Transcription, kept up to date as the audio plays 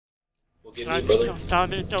Well, get me, brother.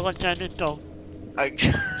 Sanito, Sanito.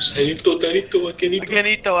 Sanito, Tanito, Akenito.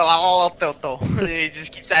 Akenito, He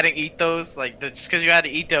just keeps adding itos, like, just because you add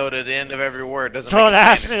ito to the end of every word doesn't Don't make it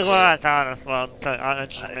ask me Spanish. where I got it from, cause I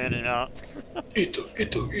just made it up. Ito,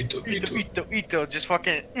 ito, ito, ito. Ito, just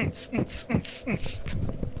fucking.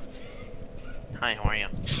 Hi, how are you?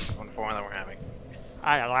 Wonderful one that we're having.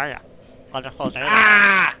 Hiya. Wonderful day.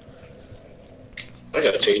 Ah! I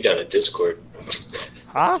gotta turn you down in Discord.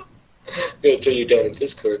 Huh? I gotta turn you down in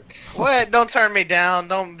Discord. What? Don't turn me down.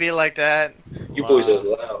 Don't be like that. You boys are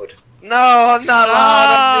loud. No, I'm not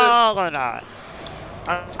loud. No, we're not.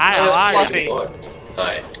 I'm Hi, just how are fluffy.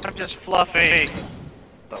 Hi. I'm just fluffy.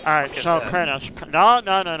 Alright, so Kratos. No,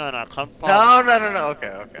 come No.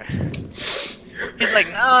 Okay. He's like,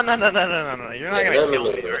 no. You're not gonna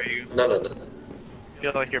kill me, are you? No. I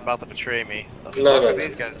feel like you're about to betray me. What the No, fuck no, are no.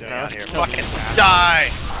 these guys doing No, out here? kill me. Fucking die!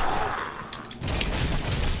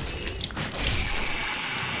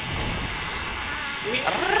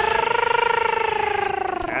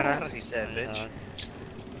 He said, bitch.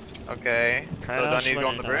 Okay. So do I need to go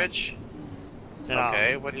on the bridge?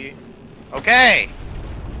 Okay, what do you... Okay!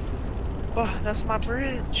 Oh, that's my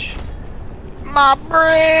bridge! My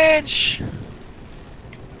bridge!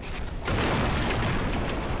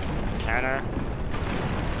 Tanner.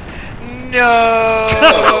 No!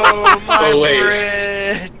 My wait.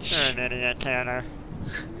 bridge! You're an idiot, Tanner.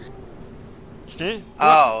 See?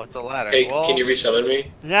 Oh, it's a ladder. Hey, well, can you resummon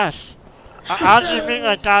me? Yes. How'd you meet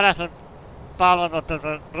like down at the bottom of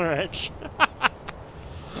the bridge?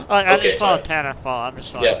 Like, I Okay, just saw sorry. Tanner fall, I'm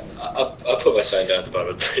just sorry. Yeah, I'll put my sign down at the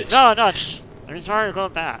bottom of the bridge. No, I'm sorry, go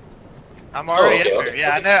back. I'm already okay, up there. okay.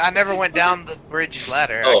 Yeah, I never went down the bridge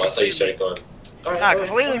ladder. Oh, I thought you started going. Alright, I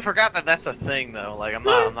completely forgot that that's a thing though. Like I'm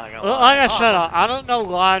not gonna Well, lie. like I said, I don't know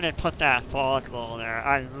why they put that follicle there.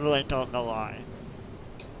 I really don't know why.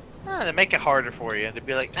 To make it harder for you. To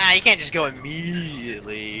be like, nah, you can't just go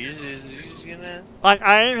immediately. You're just gonna. Like,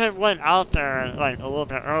 I even went out there, like, a little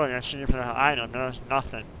bit earlier to see if there was an item. There was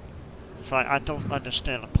nothing. So I don't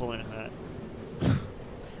understand the point of it.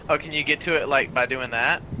 Oh, can you get to it like by doing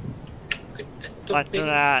that? Like, through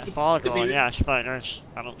that follicle, yes, but I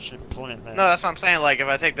don't see the point of it. No, that's what I'm saying. Like if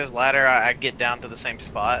I take this ladder, I get down to the same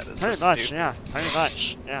spot. It's Pretty so much, stupid. yeah. Pretty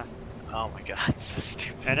much, yeah. Oh my god, it's so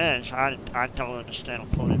stupid. It is. I don't understand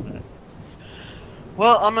the point of it.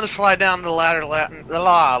 Well, I'm gonna slide down the ladder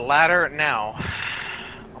now.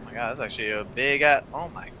 Oh my god, that's actually a big. Oh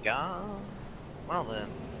my god. Well then.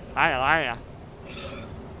 Hiya.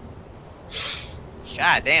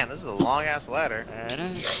 God damn, this is a long ass ladder. It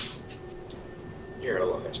is. You're a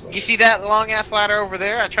long ass. You see that long ass ladder over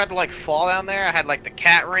there? I tried to like fall down there. I had like the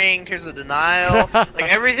cat ring, tears of denial, like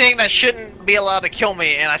everything that shouldn't be allowed to kill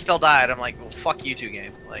me, and I still died. I'm like, well, fuck you two,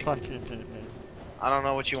 game. Like, Fuck you, baby. I don't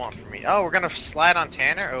know what you want from me. Oh, we're gonna slide on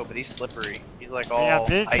Tanner. Oh, but he's slippery. He's like all. Yeah,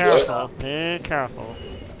 be icy. careful. Be careful.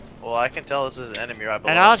 Well, I can tell this is an enemy right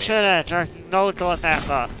below And I'll me. say that there's no going back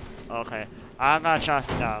up. Okay. I'm not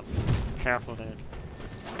jumping down. Careful, dude. Okay.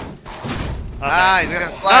 Ah, he's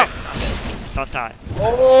gonna slide. No. Don't die.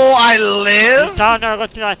 Oh, I He's live. down there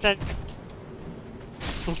with you, I think.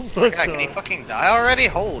 God, can he fucking die already?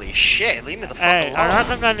 Holy shit! Leave me the fuck Hey, alone. I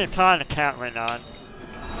recommend you putting the cat ring on.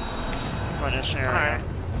 For this area. Alright.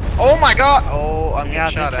 Oh my god! Oh, I'm You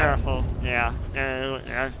getting gotta shot be at. careful. Yeah,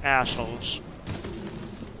 they're assholes.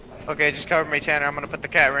 Okay, just cover me, Tanner. I'm gonna put the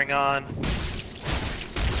cat ring on.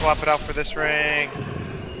 Swap it out for this ring.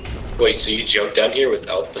 Wait, so you jumped down here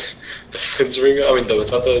without the fence ring on? I mean,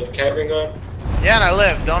 without the cat ring on? Yeah, and I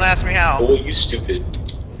lived. Don't ask me how. Oh, you stupid.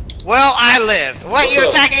 Well, I lived. What? You're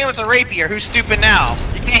attacking me with a rapier. Who's stupid now?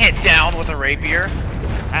 You can't hit down with a rapier.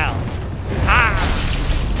 Ow. Ah!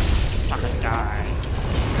 Fucking die.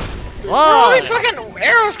 Where are all these Whoa! fucking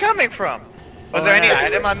arrows coming from? Was there any yeah.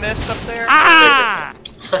 item I missed up there? Ah!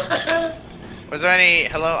 Was there any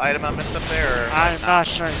item I missed up there? Or I'm not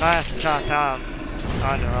sure if I have to jump down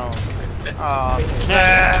on your own. Oh, I'm Can't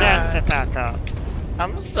sad. get back up.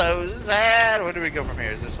 I'm so sad. Where do we go from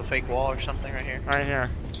here? Is this a fake wall or something right here? Right here.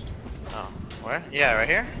 Oh, where? Yeah, right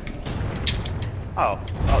here. Oh,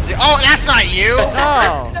 oh, that's not you.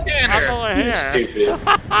 No! I'm Tanner. over You're here. stupid.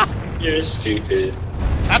 You're stupid.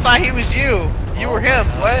 I thought he was you. You were him.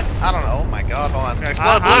 What? I don't know. Oh my god. Hold on. It's gonna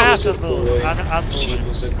explode. I have was to a move. boy. I'm She moving.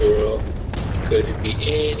 was a girl. Could it be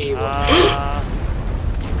anyone?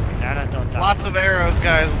 Don't die. Lots of arrows,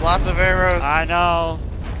 guys. Lots of arrows. I know.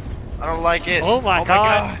 I don't like it. Oh my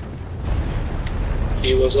god.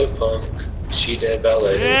 He was a punk. She did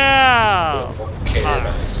ballet. Yeah! What can I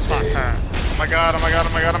Fuck say? her. Oh my god. Oh my god.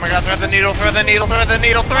 Oh my god. Oh my god. Thread the needle. Thread the needle. Thread the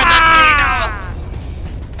needle. Thread the needle. Ah!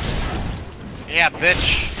 Yeah,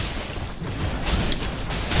 bitch.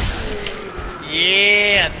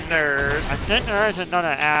 Yeah, nerd. I think there is another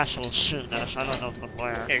asshole shooting us. I don't know from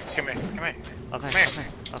where. Here, come here, come here. Okay.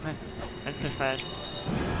 Interesting.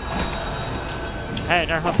 Hey,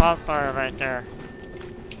 there's a bonfire right there.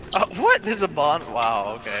 Oh, what? There's a bond?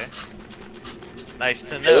 Wow, okay. Nice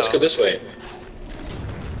to know. Hey, let's go this way.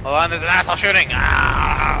 Hold on, there's an asshole shooting.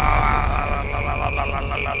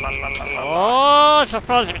 Oh, it's a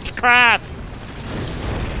frozen crab.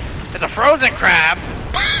 It's a frozen crab.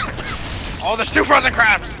 Oh, there's 2 frozen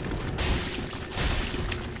crabs.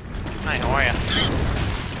 Hi, how are you?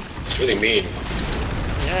 It's really mean.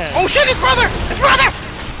 Yeah. Oh shit, his brother! His brother!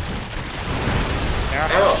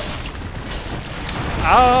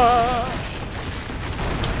 Ow.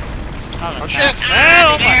 Oh shit!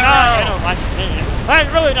 Oh my god, they don't like me. They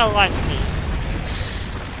really don't like me.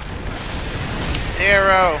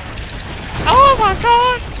 Arrow. Oh my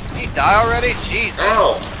god! Did he die already? Jesus.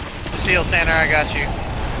 Ow. Just heal, Tanner, I got you.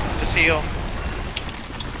 Just heal.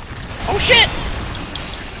 Oh shit!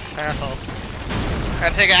 Careful.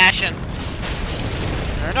 Gotta take action.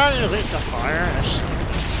 They're not even lit the fire.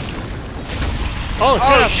 Oh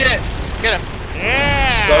shit! Get him. Yeah!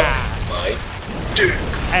 Suck my dick.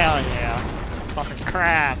 Hell yeah. Fucking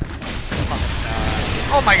crap. Fucking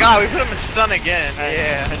die. Oh my god, we put him in stun again. Hey,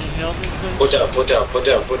 Yeah. Can you heal me, please? Put down, put down, put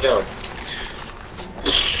down, put down.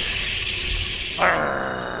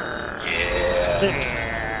 Yeah.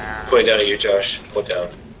 Yeah. Put it down at you, Josh. Put down.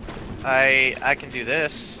 I can do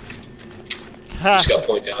this. Just got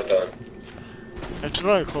point down done. It's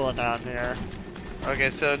really cool down here. Okay,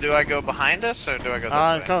 so do I go behind us or do I go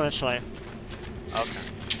this way? Go this way. Okay.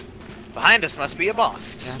 Behind us must be a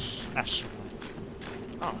boss. Yes.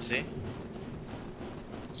 Oh, see?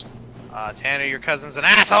 Tanner, your cousin's an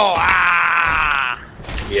asshole! Ah!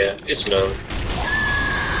 Yeah, it's known.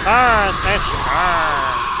 Burn, bitch,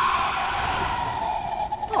 burn.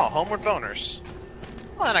 Oh, homeward boners.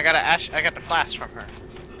 Oh, and I got the flask from her.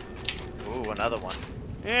 Ooh, another one.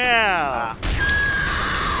 Yeah. What the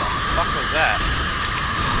fuck was that?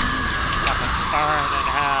 Fucking burn in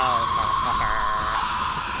hell,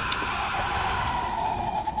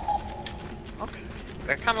 motherfucker. Okay.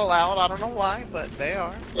 They're kind of loud. I don't know why, but they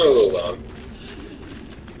are. A little loud.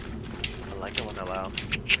 I like it when they're loud.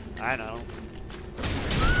 I know.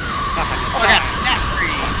 Oh, I got snap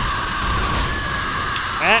freeze.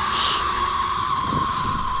 Bitch.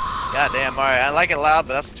 God damn, alright. I like it loud,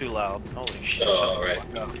 but that's too loud. Holy shit. Oh, alright.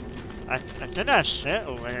 I did that shit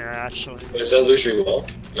over here, actually. Is that illusory wall?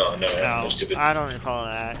 No, no, No, that's stupid. I don't recall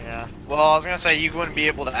that, yeah. Well, I was gonna say you wouldn't be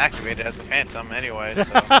able to activate it as a phantom anyway,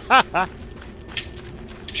 so.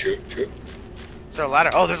 True, true. So,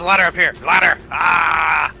 ladder. Oh, there's a ladder up here. Ladder!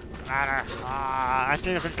 Ah! Ladder. I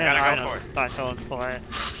think if it's an Gotta go item, for it. start going for it.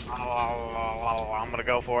 I'm gonna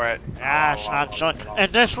go for it. Yes, I'm so.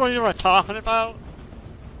 Is this what you were talking about?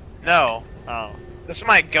 No. Oh. This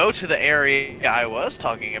might go to the area I was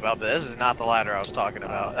talking about, but this is not the ladder I was talking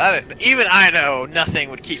about. Even I know nothing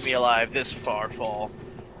would keep me alive this far fall.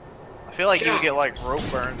 I feel like you would get like rope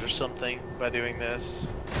burns or something by doing this.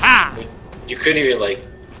 Ha! You couldn't even, like,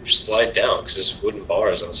 slide down because there's wooden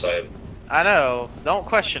bars outside. I know. Don't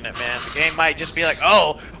question it, man. The game might just be like,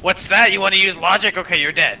 oh, what's that? You want to use logic? Okay,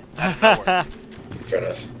 you're dead. Out of nowhere. Fair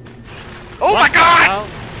enough. Oh my god!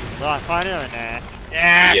 Will I find it or nah?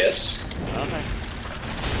 Yes! Yes. Okay.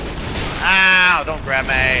 Ow, don't grab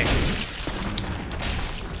me.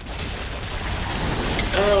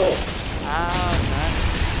 Oh.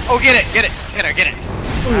 Oh, Oh, get it, get it. Get her, get it.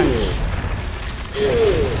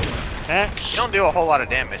 nice. You don't do a whole lot of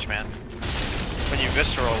damage, man. When you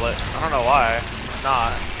visceral it. I don't know why.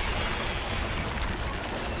 Not.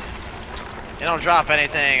 You don't drop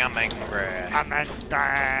anything, I'm angry. I'm in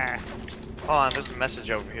there. Hold on, there's a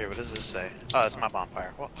message over here. What does this say? Oh, it's my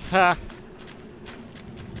bonfire. Well, Ha.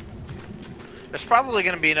 there's probably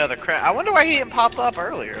gonna be another crap. I wonder why he didn't pop up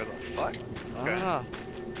earlier. The fuck? Okay. Oh,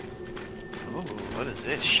 Ooh, what is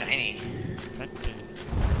this? Shiny. empty.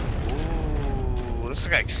 Ooh, this is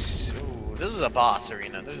like. Ooh, this is a boss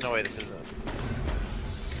arena. There's no way this isn't.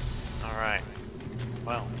 Alright.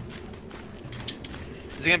 Well.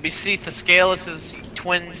 Is it gonna be Seath the Scaleless'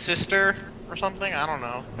 twin sister or something? I don't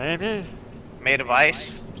know. Maybe. Made of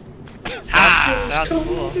ice. Ah, that's Cold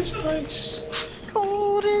cool. as ice.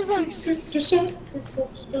 Cold as ice.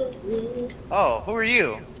 Oh, who are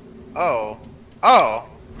you? Oh. Oh.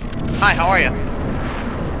 Hi, how are you?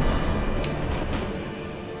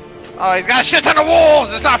 Oh, he's got a shit ton of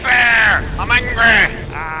wolves! It's not fair! I'm angry!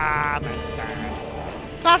 Ah, I'm in there.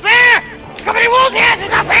 It's not fair! Look how many wolves he has! It's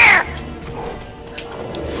not fair!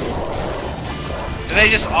 Do they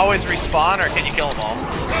just always respawn, or can you kill them all?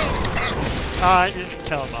 You can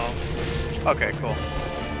kill them all. Okay, cool.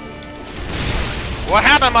 What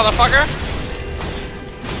happened, motherfucker?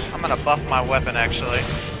 I'm gonna buff my weapon, actually.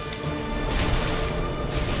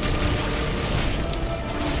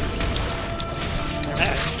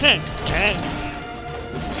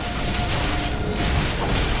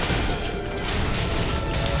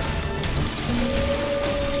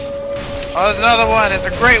 Oh, there's another one. It's a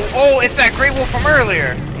great. Oh, it's that Greatwolf from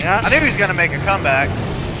earlier. Yeah. I knew he was gonna make a comeback.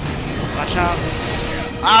 Watch out.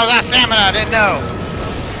 Oh, I got stamina. I didn't know.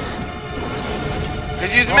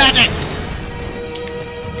 He's using magic.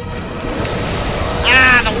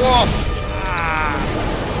 Ah, the wolf. Ah.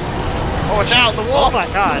 Oh, watch out, the wolf. Oh my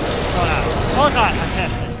god. Oh god, I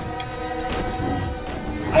can't.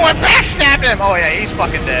 Oh, I backstabbed him. Oh yeah, he's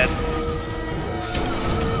fucking dead.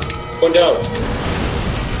 One down.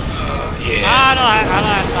 Yeah. I don't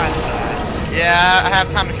have time for that. Yeah, I have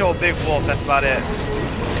time to kill a big wolf. That's about it.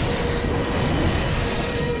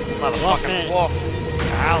 Motherfucking wolf.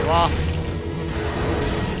 Ah, wolf.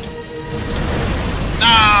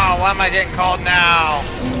 No, why am I getting called now?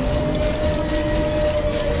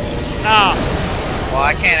 No. Well,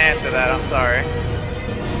 I can't answer that. I'm sorry.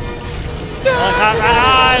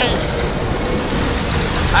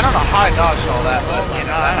 I don't know how I dodged all that, but you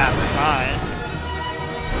know that happened.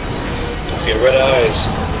 He's got red eyes.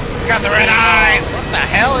 He's got the red eyes. What the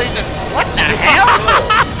hell? He just. What the hell?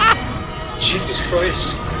 Jesus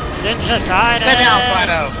Christ. Ninja died. Sit down,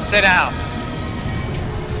 Fido. Sit down.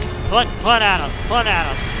 Put at him. Put at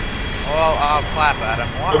him. Well, I'll clap at him.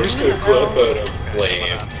 What? I'm just gonna clap at him.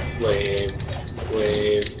 Lame. Lame.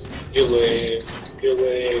 Lame. You're lame. You're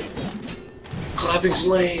lame. Clapping's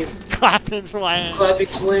lame. Clapping's lame.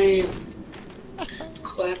 Clapping's lame.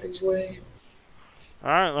 Clapping's lame.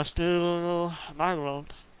 Alright, let's do my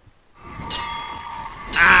world.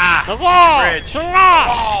 Ah! The wall! Bridge. The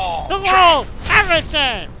wall! The wall!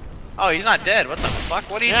 Everything! Oh, he's not dead. What the fuck?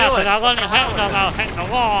 What are you yeah, doing? Yeah, because I wasn't hitting him, I was hitting the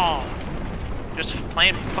wall. Just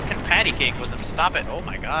playing fucking patty cake with him. Stop it. Oh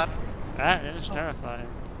my god. That is terrifying.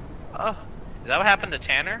 Oh. Is that what happened to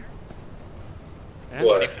Tanner? Yeah.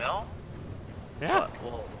 What? He fell? Yeah. What?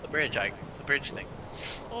 Well, the bridge thing.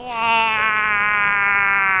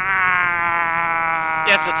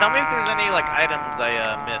 Yeah, so tell me if there's any like items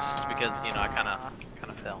I missed because you know I kind of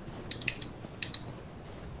fell.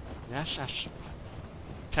 Yes, yes.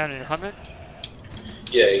 Tanner, you coming?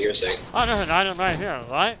 Yeah, you were saying. Oh, there's an item right here,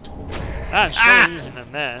 right? That's so easy to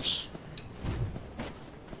miss.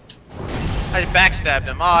 I backstabbed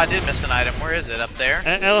him. Oh, I did miss an item. Where is it? Up there?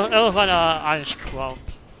 It was like a ice clump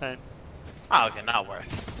thing. Oh, okay, not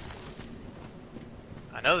worth.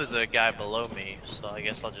 I know there's a guy below me, so I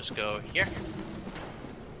guess I'll just go here.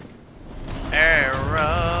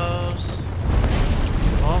 Arrows.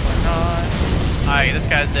 Oh my god. Alright, this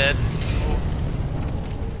guy's dead.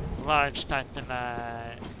 Large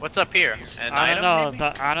tonight. What's up here? An I item, don't know, maybe?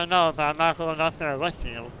 but I'm not going up there with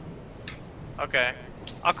you. Okay.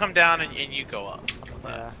 I'll come down and you go up.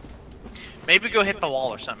 Yeah. Maybe go hit the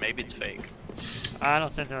wall or something. Maybe it's fake. I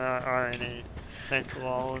don't think there are any fake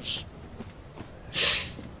walls.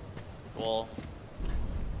 Well,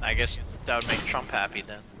 I guess that would make Trump happy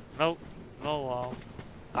then. Nope, no wall.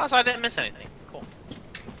 Oh, so I didn't miss anything. Cool.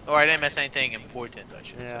 Or I didn't miss anything important, I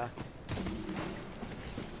should say.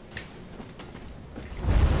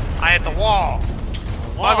 I hit the wall!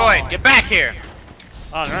 Buggoid, get back here!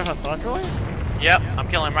 Oh, there's a Buggoid? Yep, I'm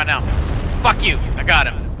killing him right now. Fuck you! I got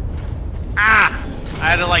him. Ah! I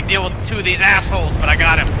had to like deal with two of these assholes, but I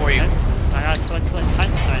got him for you. I got click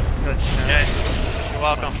hindsight, good shit. Okay. You're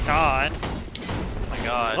welcome. God. Oh my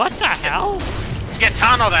god. What the hell? Get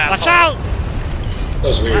tunneled, asshole! Watch out! That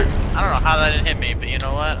was weird. I don't know how that didn't hit me, but you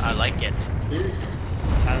know what? I like it.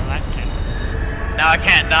 I like it. Now I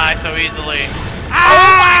can't die so easily.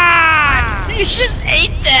 Ah! You just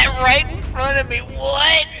ate that right in front of me.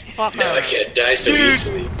 What? Fuck Now I can't die so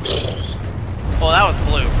easily. Well, that was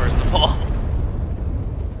blue, first of all.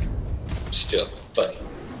 Still funny.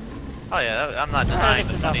 Oh yeah, I'm not denying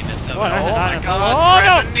the funniness of it. Oh there's an my item. god, Oh,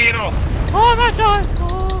 thread no. the needle! Oh my god!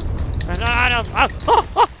 Oh, there's an item.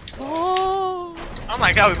 Oh. Oh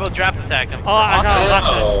my god, we both draft attacked him. Oh, I got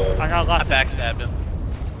Awesome. left. I got I left. backstabbed him.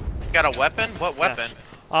 Got a weapon? What weapon?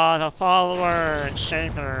 The follower and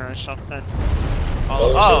saber or something.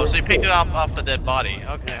 Oh, so you picked it off the dead body.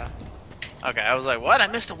 Okay. Yeah. Okay, I was like, what? I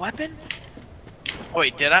missed a weapon?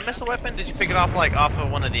 Wait, did I miss a weapon? Did you pick it off like off of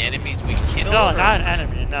one of the enemies we killed? No, or? not an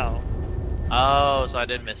enemy. No. Oh, so I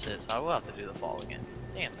did miss it. So I will have to do the fall again.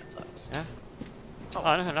 Damn, that sucks. Yeah. Oh.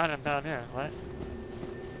 Oh, there's an item down here. What?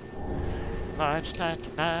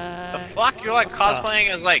 The fuck? You're like cosplaying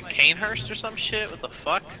as like Kanehurst or some shit? What the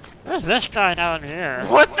fuck? There's this guy down here.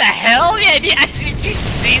 What the hell? Yeah, did you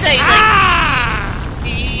see that?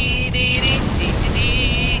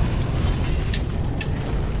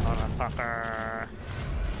 Motherfucker.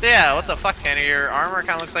 So yeah, what the fuck, Tanner? Your armor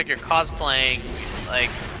kind of looks like you're cosplaying like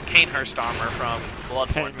Kanehurst armor from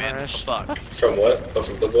Bloodborne, man. What the fuck? From what? Oh,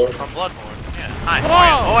 from Bloodborne? From Bloodborne, yeah. Hi, how are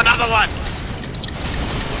you? Oh, another one!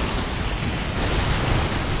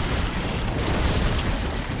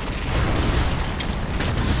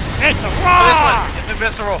 It's a Oh, this one! It's a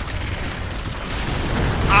visceral!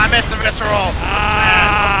 I missed the visceral!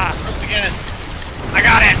 Ah! Sad. Again. I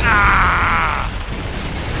got it! Ah!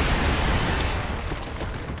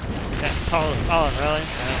 Oh, really?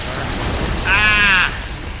 Ah!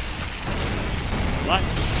 What?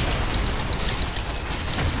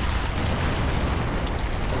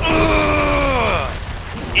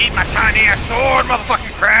 Eat my tiny ass sword,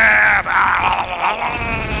 motherfucking crab! Ow!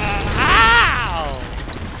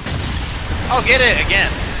 Oh, get it again.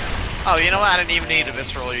 Oh, you know what? I didn't even need a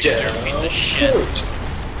visceral. You get a piece of shit.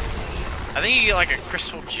 I think you get like a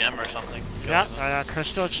crystal gem or something. Yep, I got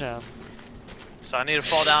crystal gem. So I need to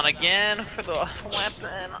fall down again for the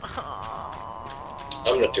weapon.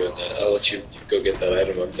 I'm not doing that. I'll let you go get that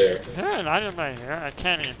item up there. Is there an item right here? I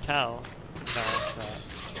can't even tell. No, it's not.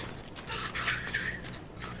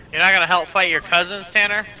 You're not gonna help fight your cousins,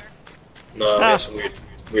 Tanner? No, I got some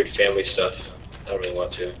weird family stuff. I don't really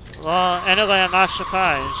want to. Well, anyway, I'm not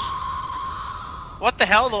surprised. What the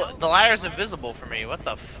hell? The ladder's invisible for me. What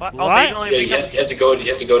the fuck? What? Oh, they only Yeah, you have to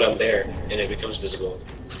go down there, and it becomes visible.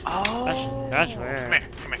 Oh. That's weird.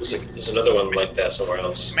 Come here. There's another one like that somewhere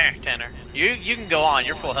else. Come here, Tanner. You can go on.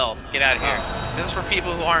 You're full health. Get out of here. This is for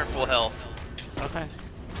people who aren't full health. Okay.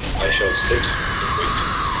 I shall sit.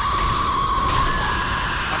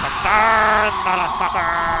 Burn,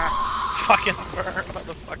 motherfucker! Fucking burn,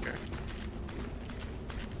 motherfucker.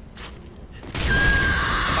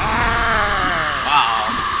 Wow.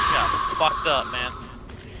 Yeah, fucked up, man.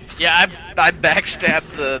 Yeah, I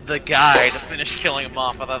backstabbed the guy to finish killing him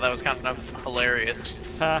off. I thought that was kind of hilarious.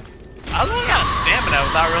 Huh. I was running out of stamina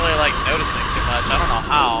without really like noticing too much. I don't know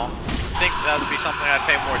how. I think that would be something I'd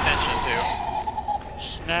pay more attention to.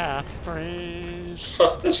 Snap, freeze.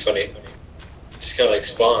 Huh, that's funny. Just kind of like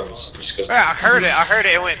spawns. Just goes. Yeah, I heard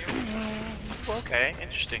it. It went. Okay,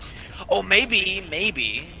 interesting. Oh, maybe,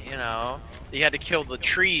 you know, you had to kill the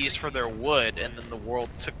trees for their wood, and then the world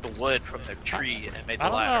took the wood from their tree and it made the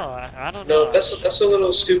ladder. I don't know. No, that's a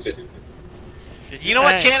little stupid. You know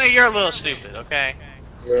what, Tanner? You're a little stupid. Okay.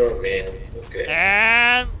 No, man. Okay.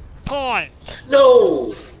 And point.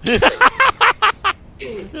 No. You're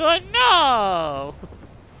like, no.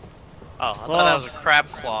 Oh, I thought that was a crab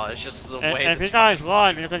claw. It's just the way. If you guys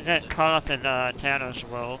won, you can get caught up in Tanner's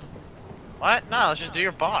world. What? No, let's just do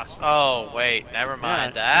your boss. Oh, wait, never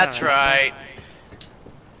mind. Yeah, That's right.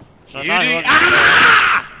 So You now do. you're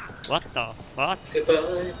Ah! What the fuck?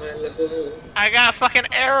 Goodbye, my love. I got a fucking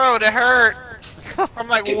arrow to hurt. From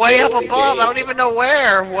like way up above. I don't even know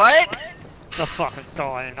where. What? The fuck is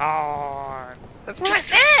going on? That's what I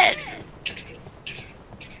said.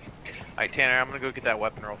 Alright, Tanner, I'm gonna go get that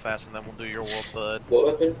weapon real fast, and then we'll do your world bud. What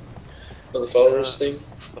weapon? Oh, the followers thing?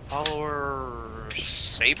 The follower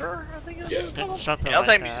saber, I think it is. Yeah. Something It'll like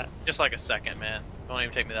take that. me just like a second, man. It won't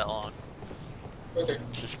even take me that long. Okay.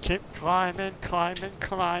 Just keep climbing, climbing,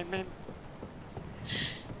 climbing.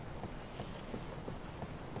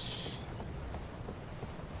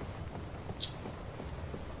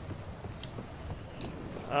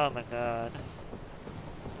 Oh my god.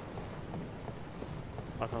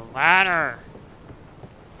 Like a ladder.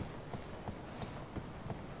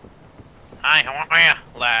 Hi, how are ya?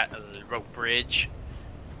 Rope bridge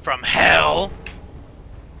from hell.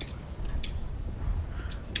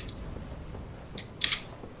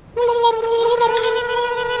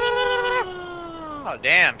 Oh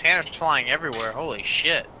damn, Tanner's flying everywhere. Holy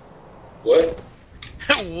shit. What?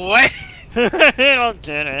 What? You don't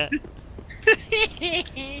get it.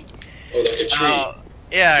 Oh, like a tree.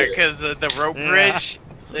 Yeah, because the rope bridge,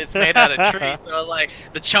 it's made out of trees. So like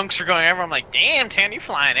the chunks are going everywhere. I'm like, damn, Tanner, you're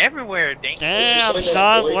flying everywhere. Damn,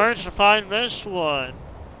 Sean, where'd you find this one?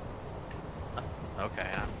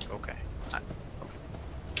 Okay, okay.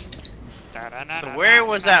 So where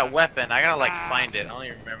was that weapon? I gotta like find it. I don't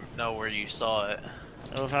even know where you saw it.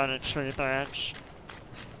 It was on a tree branch.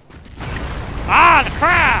 Ah, the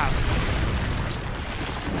crab!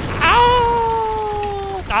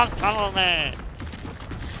 Ow! Don't follow me!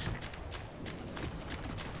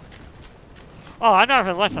 Oh, I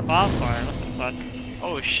never lit the bonfire. What the fuck?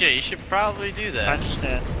 Oh shit, you should probably do I that. just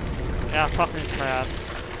did. Yeah, fucking crap.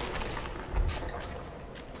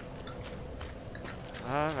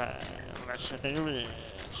 Alright, let's do this.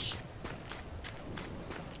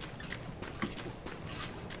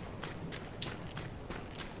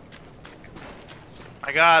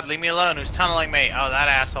 My god, leave me alone. Who's tunneling me? Oh, that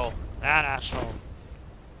asshole. That asshole.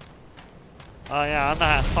 Oh yeah, I'm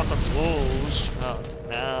gonna have fucking wolves. Oh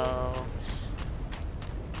no.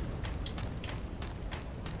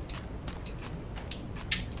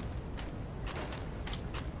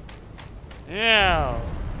 Yeah.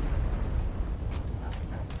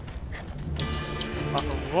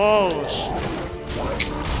 Fucking wolves.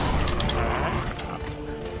 Alright.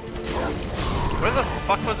 Where the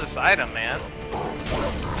fuck was this item, man?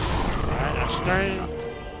 Alright, that's 3.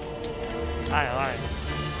 Alright.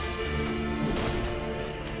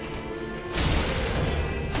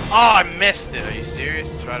 Oh, I missed it. Are you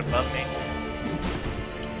serious? It's right above me.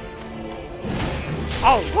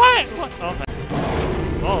 Oh, what? What? Oh, man.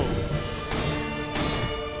 Whoa.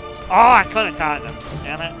 Oh, I could have gotten him.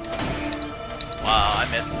 Damn it. Wow, I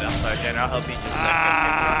missed it. I'm sorry, General. I'll help you just a second.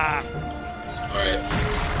 Alright.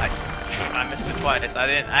 I missed it twice. I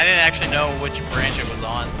didn't actually know which branch it was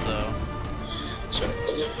on, so.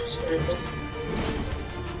 Sorry, brother.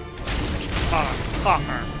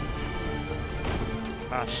 Fucker.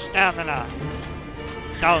 Stamina.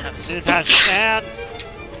 Don't do that stand.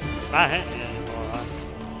 Not hitting you anymore.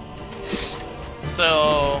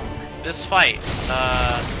 So, this fight,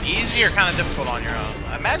 easy or kind of difficult on your own?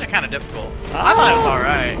 I imagine kind of difficult. Oh. I thought it was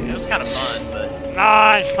alright. It was kind of fun, but.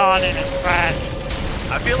 Nice caught in his friend.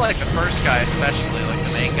 I feel like the first guy, especially, like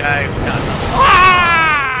the main guy, was kind of.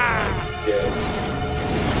 Ah! Yeah.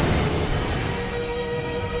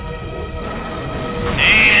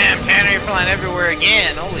 Damn, Tanner, you're flying everywhere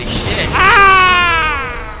again. Holy shit.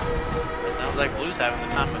 Ah! That sounds like Blue's having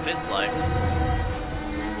the time of his life.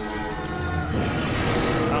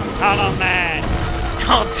 Don't tunnel man.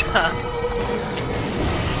 Don't tell.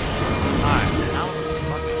 Alright, how the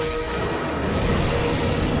fuck is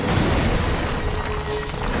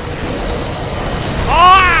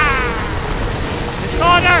Ah! It's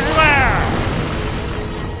going everywhere.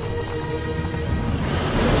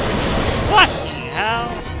 What the hell?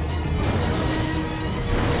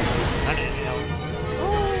 I need help.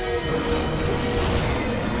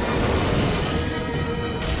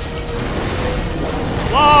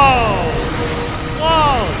 Whoa!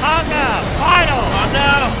 Whoa! Tonga! Final! Oh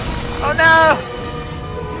no! Oh no!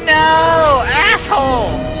 No!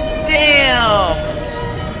 Asshole! Damn!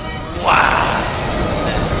 Wow!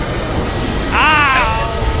 Ow!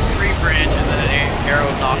 3 branches and an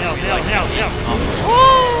arrow knocked me like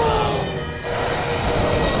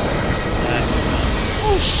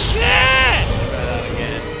Oh shit! Try that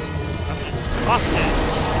again. Fuck it.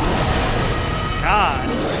 God.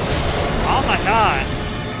 Oh my god.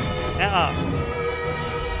 Get up.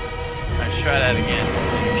 Let's try that again.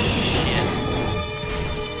 Shit.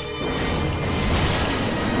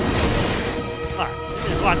 Alright,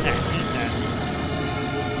 just watch that. Just that.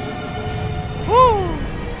 Woo!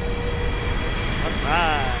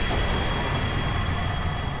 Alright.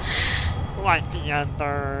 Like the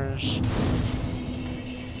others.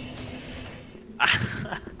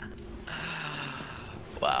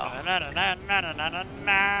 Wow.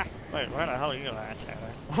 Wait, where the hell are you at,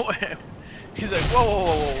 Taylor? He's like, whoa, whoa, whoa,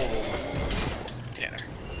 whoa, whoa, whoa. Tanner.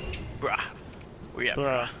 Bruh. Where you at,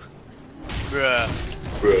 bruh? Bruh.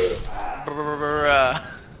 Bruh.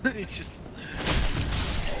 Bruh. He just.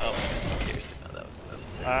 Oh, seriously, no, that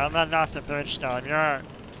was. I'm not off the bridge stone. You're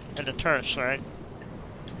in the turrets, right?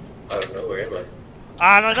 I don't know, where am I?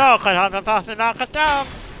 I don't know, because I'm about to knock it down.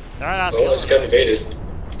 They're not Oh, I just got invaded.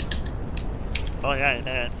 Oh, yeah, you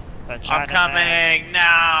did. I'm coming! No,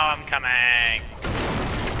 I'm coming!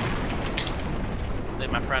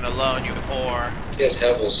 Leave my friend alone, you whore. He has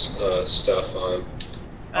Havel's stuff on.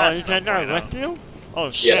 Oh, he's in there with you? Oh,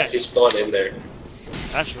 shit. Yeah, he spawned in there.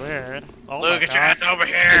 That's weird. Oh, Luke, get your ass over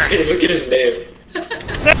here! Look at his name.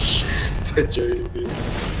 Bitch!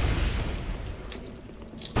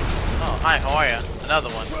 Oh, hi, how are ya? Another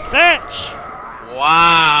one. Bitch!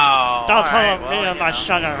 Wow! Don't Alright, pull me and my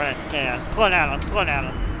son right there. Put at him, put at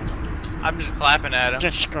him. I'm just clapping at him.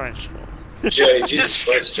 Disgraceful. Jay, Jesus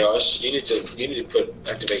Christ, Josh, you need to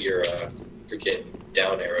activate your freaking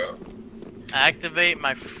down arrow. Activate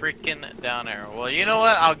my freaking down arrow. Well, you know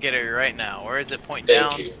what? I'll get it right now. Where is it? Point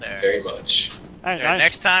Thank down? you There. very much. Hey, There, nice.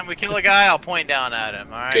 next time we kill a guy, I'll point down at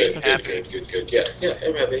him. Alright? Good, Happy. good. Yeah,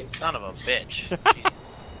 I'm happy. Son of a bitch.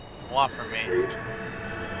 Jesus. What for me? Rude.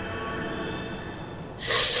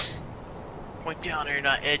 point down or you're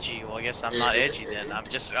not edgy. Well, I guess I'm not edgy then. I'm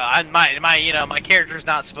just my character's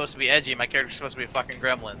not supposed to be edgy. My character's supposed to be a fucking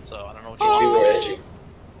gremlin. So I don't know what you You are edgy.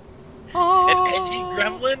 An edgy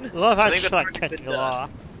gremlin? Look, I I think just that's like pretty kick good, you off.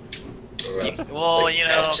 Well, Like you know,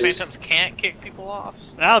 patches. phantoms can't kick people off.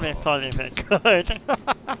 So That would be funny if it could.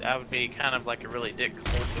 that would be kind of like a really dick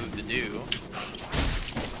hole move to do.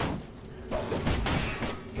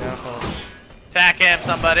 Careful. Attack him,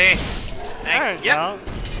 somebody. There you go.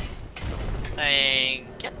 Thank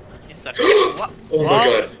you. He's stuck. What? Oh my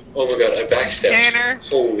god. Oh my god, I backstabbed. Tanner.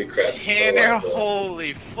 Holy crap. Tanner, Oh,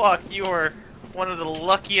 holy fuck, you are one of the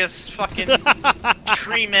luckiest fucking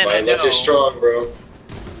tree men my I know. luck is strong, bro.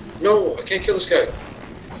 No, I can't kill this guy.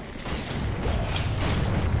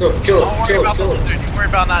 No, kill Don't him, worry kill him, about kill the him. dude. You worry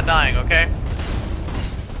about not dying, okay?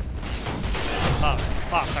 Oh,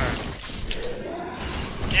 fuck her.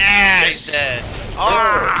 Yeah, he's dead.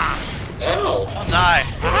 Ah! Ow. Don't die.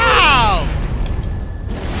 Ow!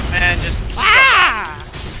 Man, just. Ah!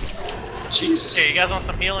 Jesus. Here, you guys want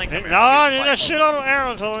some healing? Come here, No, I'll you get got some shit on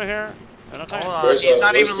arrows over here. Okay. Hold on, Where's, he's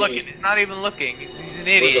not where's even the- looking. He's not even looking. He's an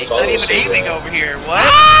idiot. Where's the He's not even follow aiming saber? over here. What?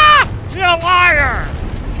 Ah! You're a liar!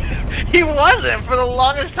 He wasn't for the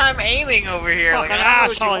longest time aiming over here. Fucking Like, I don't know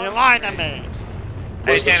what asshole, you you want. lied to me. Hey,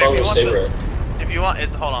 Where's the Tanner, follow saber? if you want,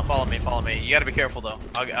 it's hold on. Follow me. Follow me. You gotta be careful though.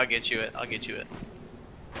 I'll get you it. I'll get you it.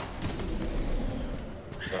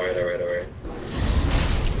 Alright.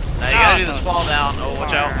 Now you gotta do this fall down. Oh,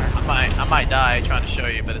 watch out! I might die trying to show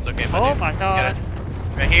you, but it's okay if I do. Oh my god. You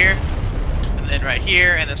gotta- right here, and then right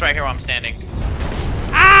here, and it's right here where I'm standing.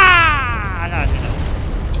 Ah! I got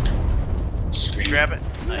you. Sweet. Grab it.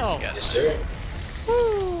 Nice, No. you got it. Yes, sir.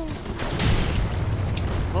 Woo!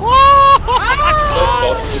 Don't Oh!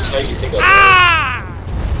 fall from this height, you think I'll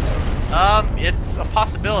Ah! It's a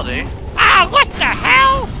possibility. Ah! What the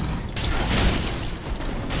hell?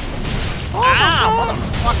 Oh my Ow, god!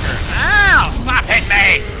 motherfucker! Ow! Stop hitting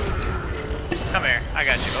me! Come here, I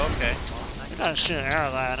got you. Okay. You gotta shoot an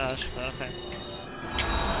arrow at us, but okay.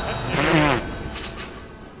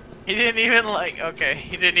 He didn't even okay,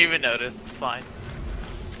 he didn't even notice. It's fine.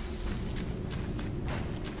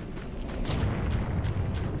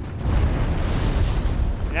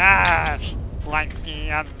 Yes! Like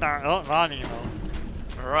the other. Oh, Ronnie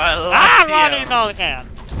though. Right, Ah! Ronnie though again!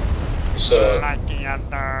 So, Like the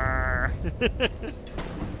other.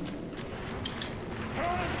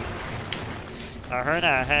 I heard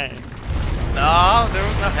that, hey. No, there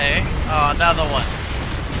was no hay. Oh, another one.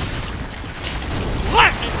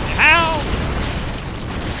 What in the hell?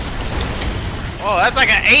 Oh, that's like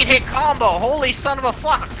an 8-hit combo. Holy son of a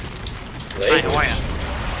fuck. laser. Ah,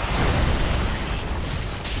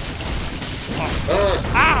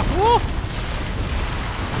 Ah! Woo!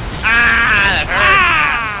 Ah, that hurt.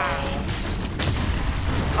 Ah!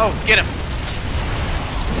 Oh, get him.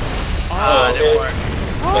 Oh, it didn't man. work.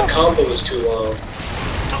 my combo was too long.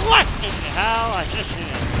 What in the hell? I just hit it.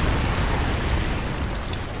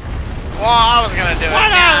 Well, I was gonna do it.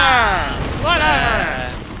 Whatever! Whatever!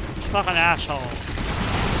 Uh, Fucking asshole.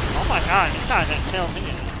 Oh my god, you guys didn't kill me.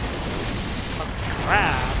 Fucking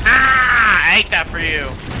crap. Ah! I ate that for you.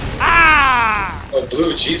 Ah! Oh,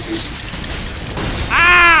 blue, Jesus.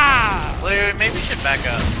 Ah! Blue, maybe you should back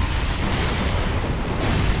up.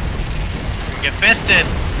 Get fisted.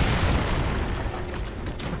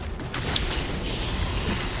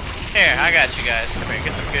 Here, I got you guys. Come here,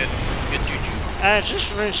 get some good juju.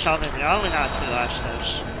 Just restarted me. I only got 2 last.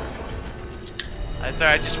 That's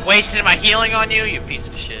alright, just wasted my healing on you, you piece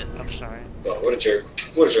of shit. I'm sorry. Oh, what a jerk.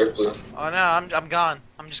 What a jerk, blue. Oh no, I'm gone.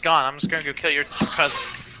 I'm just gone. I'm just gonna go kill your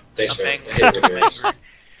cousins. Thanks, I'm man. angry. I hate when you're angry.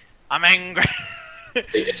 I'm angry.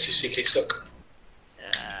 The SUCK stuck.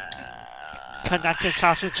 Connected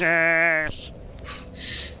sausages!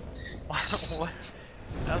 What?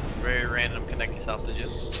 That was very random connecting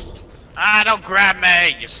sausages. Ah, don't grab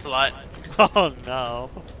me, you slut. Oh no.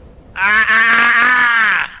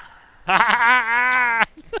 Ah!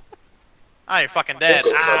 Oh, you're fucking dead.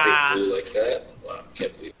 Don't go Ah! copy blue like that. Wow,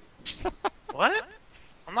 can't believe it. What?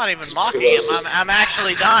 I'm not even mocking him. I'm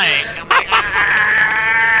actually dying. I'm like,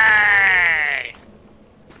 "Ah!"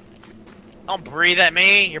 Don't breathe at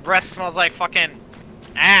me. Your breath smells like fucking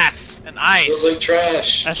ass and ice. Smells like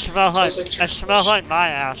trash. It smells like, Smells like it smells like my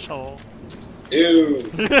asshole. Ew.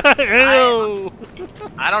 Ew!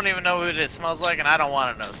 I don't even know what it smells like, and I don't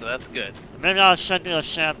want to know, so that's good. Maybe I'll send you a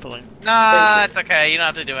sampling. Nah, Thank you. it's okay. You don't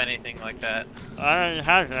have to do anything like that. I already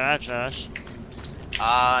have your address.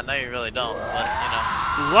 No, you really don't. But you know.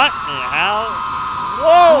 What the hell?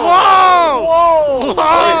 Whoa! Whoa!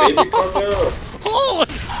 Alright, baby, calm down. Holy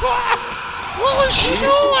crap! What was she Jesus.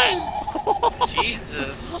 doing?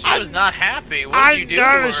 Jesus, she was not happy. What did you do to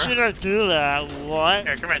I never her? seen her do that. What?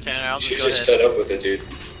 Here, come here, Tanner. I'll She's just go just ahead. fed up with it, dude.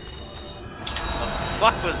 What the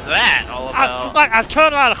fuck was that all about? I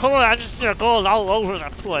turned around the corner, I just see her going all over the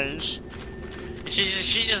place.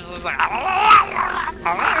 She just was like.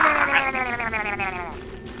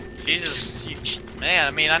 Man,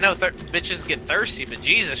 I mean, I know bitches get thirsty, but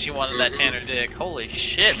Jesus, she wanted that Tanner dick. Holy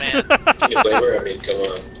shit, man. Can you blame her? I mean, come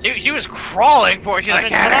on. She was crawling for it. She's like,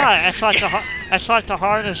 Tanner. It's like the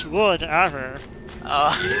hardest wood ever.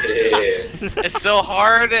 Yeah. It's so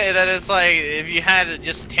hard that it's like, if you had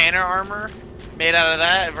just Tanner armor made out of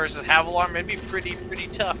that versus Havel armor, it'd be pretty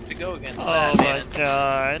tough to go against that, Oh man. my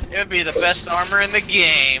god. It would be the best armor in the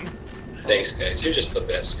game. Thanks, guys. You're just the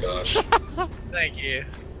best, gosh. Thank you.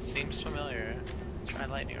 Seems familiar. Let's try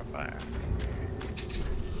lightning or fire.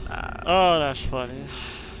 Oh, that's funny.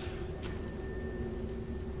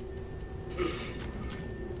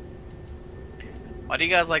 Why do you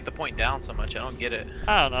guys like to point down so much? I don't get it.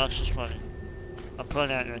 I don't know, it's just funny. I'm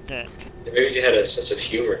putting out your dick. Maybe if you had a sense of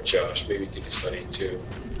humor, Josh, maybe you think it's funny too.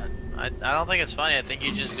 I don't think it's funny. I think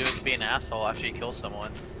you just do it to be an asshole after you kill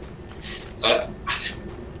someone.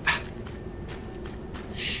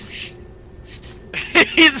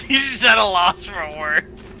 he's just at a loss for words.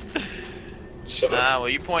 So, Well,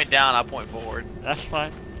 you point down, I'll point forward. That's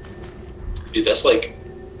fine. dude, that's like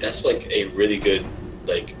a really good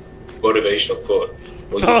like motivational quote.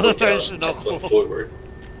 When you point down, Motivational I'll point quote. forward.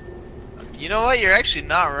 You know what? You're actually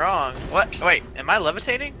not wrong. What? Wait, am I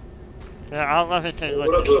levitating? Yeah, I'll levitate What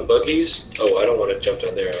with up, you. little buggies? Oh, I don't want to jump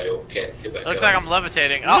down there. I can't get back. Looks down. like I'm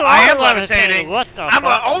levitating. You Oh, I are am levitating. What the I'm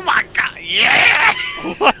fuck? oh my god, yeah!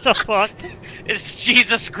 What the fuck? It's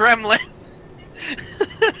Jesus Gremlin.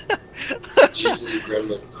 Jesus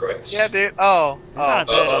Gremlin Christ. Yeah, dude. Oh. God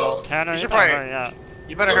Oh. damn, Uh-oh. Tanner, You you should better probably- hurry up.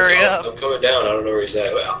 You better hurry up. I'm coming down. I don't know where he's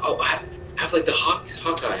at. Oh, I have like the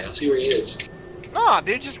Hawkeye. I'll see where he is. No,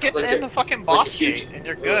 dude, just get Like in a- the fucking like boss a huge- gate and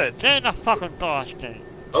you're good. Get in the fucking boss gate.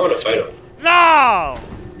 I want to fight him. No!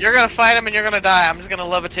 You're gonna fight him and you're gonna die. I'm just gonna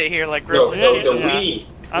levitate here like No, Gremlin. no, yeah. we.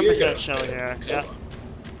 I'm We're just gonna gonna chill fight him. here. Come Yeah. on.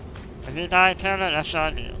 If you die, Tanner, that's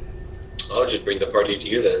on you. I'll just bring the party to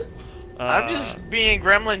you then. I'm just being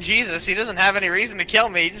Gremlin Jesus. He doesn't have any reason to kill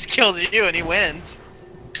me. He just kills you and he wins.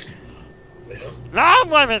 Yeah. Now I'm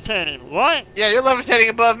levitating. What? Yeah, you're levitating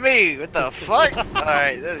above me. What the fuck?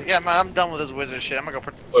 Alright, yeah, man, I'm done with this wizard shit. I'm gonna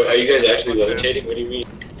go. Wait, are you guys actually levitating? What do you mean?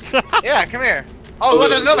 Yeah, come here. Oh, Oh,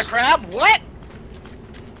 look, there's there's another this- crab? What?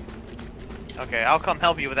 Okay, I'll come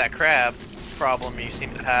help you with that crab problem you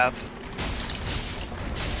seem to have.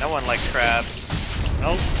 No one likes crabs.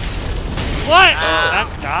 Nope. What? Ah.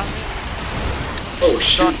 That's got me. Oh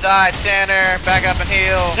shoot! Don't die, Tanner. Back up and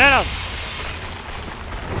heal. Get him.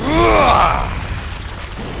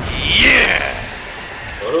 Yeah!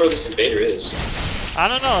 I wonder where this invader is. I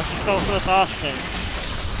don't know. Let's just go for the boss gate.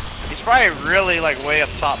 He's probably really like way up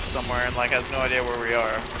top somewhere and like has no idea where we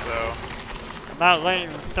are, so. About waiting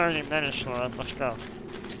 30 minutes for him. Let's go.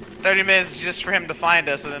 30 minutes just for him to find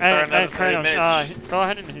us and then Hey, another 30 Kratos, minutes. go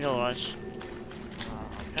ahead and heal us.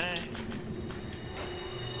 Okay.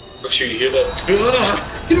 Oh shoot! You hear that?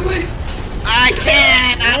 Ah, get away! I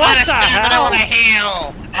can't! I'm What out of the stamina hell? when I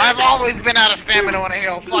heal! I've always been out of stamina when I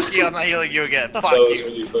heal. Fuck you, I'm not healing you again. Fuck That was you.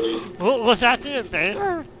 really funny. Was that the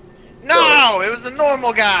invader? No! It was the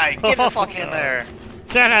normal guy! Get the fuck in there!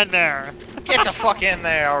 Get in there. Get the fuck in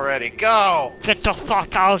there already! Go! Get the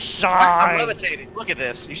fuck I'm outside. levitating. Look at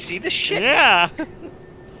this. You see this shit? Yeah. on.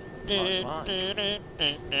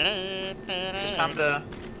 Just time to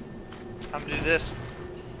do this.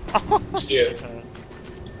 Yeah.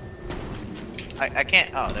 I can't.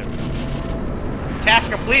 Oh, there. Task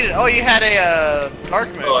completed. Oh, you had a dark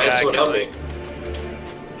moon Oh, I had guy someone kill help me. me.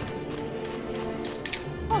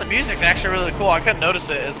 Oh, the music's actually really cool. I couldn't notice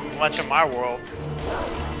it as much in my world.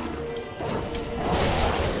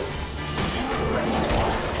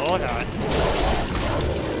 Hold on.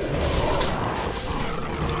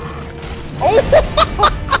 Oh!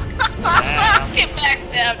 Damn. Get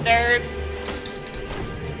backstab, nerd.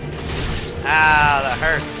 Ah, that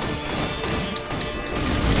hurts.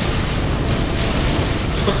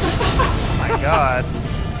 Oh my god.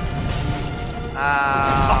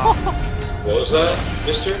 What was that,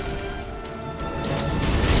 mister?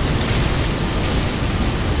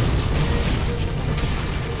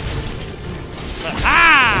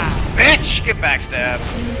 Ah! Bitch! Get backstab.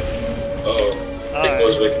 Uh-oh. Big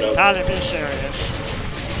boy's waking up. Time to be serious.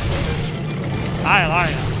 I like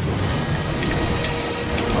it.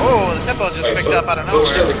 Oh, the tempo just picked up out of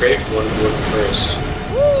Focus on nowhere. the grave one first.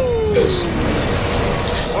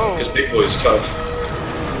 Whoa. Because Big Boy's tough.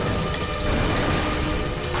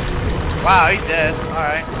 Wow, he's dead.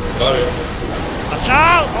 Alright. Got it. Watch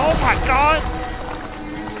out! Oh my god!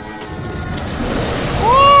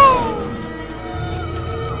 Woo!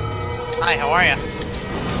 Hi, how are you?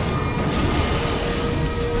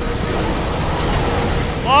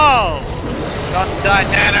 Whoa! Don't die,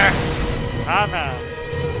 Tanner. Calm down.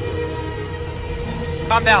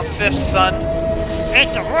 Calm down, Sif, son.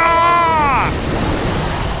 It's a rock!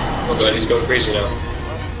 Oh god, he's going crazy now.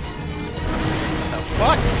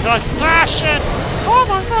 What? The flashing! Oh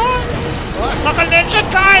my god! What? Look at Ninja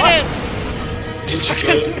Gaiden! Ninja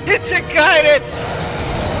good. Ninja Gaiden!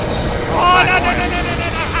 Oh, hi, no, how no, are no, you? no, no, no,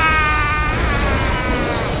 no, ah!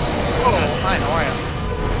 Whoa, hi, how are you?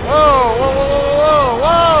 Whoa, whoa, whoa, whoa,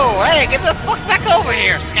 whoa, whoa! Hey, get the fuck back over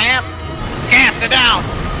here, scamp! Scamp, sit down!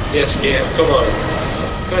 Yeah, Scam, come on.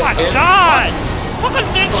 Come Oh on, my Scam. god! Look at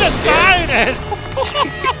Ninja Scam. Gaiden! Come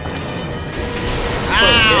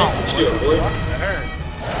on, Scam. What you doing, boy? Fuck, that hurt.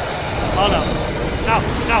 Oh no. No,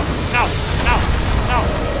 no, no, no, no,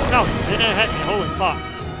 no. They didn't hit me, holy fuck.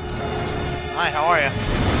 Hi, how are you?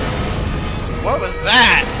 What was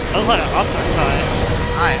that? That was like an uppercut.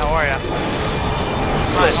 Hi, how are you?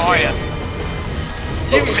 Hi, how are you?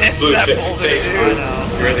 You missed Blue that fit, boulder, thanks, dude. I Blue. know.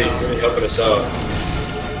 You're really helping us out.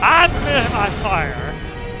 I'm in my fire.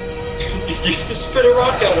 You just spit a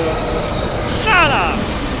rock out of him. Shut up!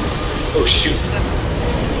 Oh shoot.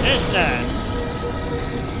 He's dead.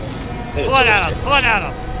 That is Blood so at him, blood at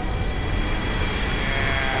him.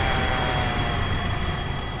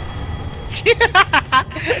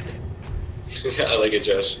 I like it,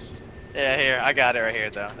 Josh. Yeah, here, I got it right here,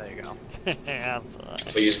 though. There you go. Yeah, boy.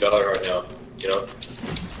 We use Valor right now, you know?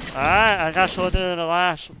 Alright, I guess we'll do the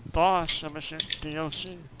last boss mission,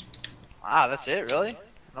 DLC. Wow, that's it, really?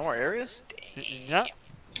 No more areas? Yep.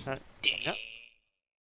 Yep.